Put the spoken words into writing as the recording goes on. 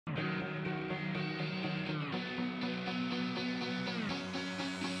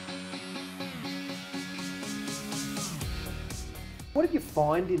What did you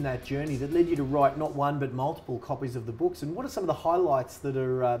find in that journey that led you to write not one but multiple copies of the books? And what are some of the highlights that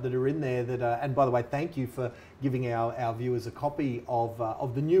are in there? And by the way, thank you for giving our viewers a copy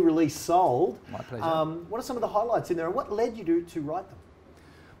of the new release, Sold. My pleasure. What are some of the highlights in there, and what led you to write them?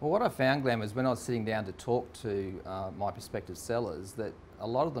 Well, what I found, Glenn, was when I was sitting down to talk to my prospective sellers, that a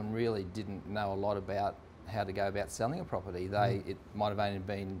lot of them really didn't know a lot about how to go about selling a property. It might have only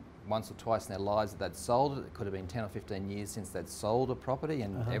been once or twice in their lives that they'd sold it. It could have been 10 or 15 years since they'd sold a property,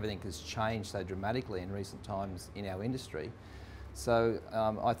 and everything has changed so dramatically in recent times in our industry. So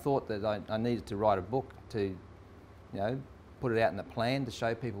I thought that I needed to write a book to, put it out in a plan to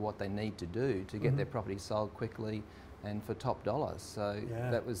show people what they need to do to get their property sold quickly and for top dollar. So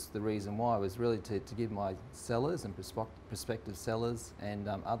that was the reason why, was really to give my sellers and prospective sellers and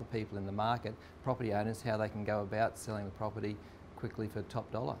other people in the market, property owners, how they can go about selling the property quickly for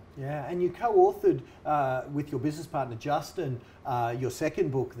top dollar. Yeah, and you co-authored with your business partner Justin your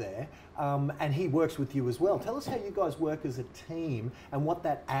second book there, and he works with you as well. Tell us how you guys work as a team and what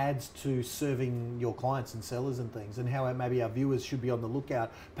that adds to serving your clients and sellers and things, and how maybe our viewers should be on the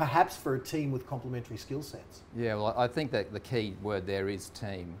lookout perhaps for a team with complementary skill sets. Yeah, well, I think that the key word there is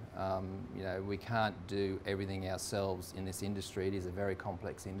team. We can't do everything ourselves in this industry. It is a very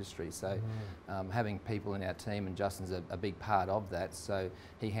complex industry, so having people in our team, and Justin's a big part of that, so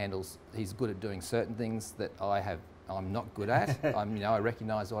he's good at doing certain things that I'm not good at. I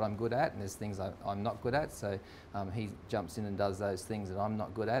recognise what I'm good at, and there's things I'm not good at, so he jumps in and does those things that I'm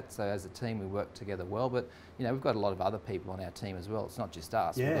not good at. So as a team we work together well, but we've got a lot of other people on our team as well. It's not just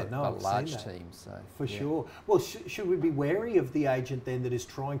us, we've got a large team. So, for sure. Well, should we be wary of the agent then that is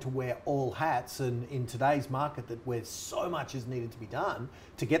trying to wear all hats, and in today's market where so much is needed to be done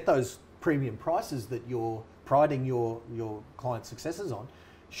to get those premium prices that you're priding your client successes on?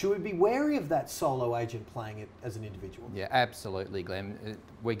 Should we be wary of that solo agent playing it as an individual? Yeah, absolutely, Glenn.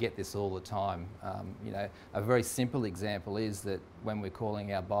 We get this all the time. A very simple example is that when we're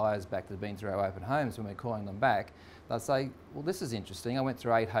calling our buyers back that have been through our open homes, when we're calling them back, they'll say, well, this is interesting. I went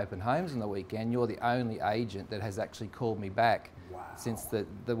through 8 open homes on the weekend. You're the only agent that has actually called me back since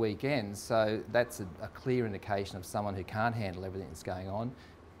the weekend. So that's a clear indication of someone who can't handle everything that's going on.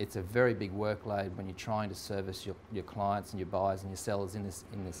 It's a very big workload when you're trying to service your clients and your buyers and your sellers in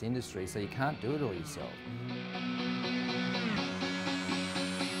this industry, so you can't do it all yourself.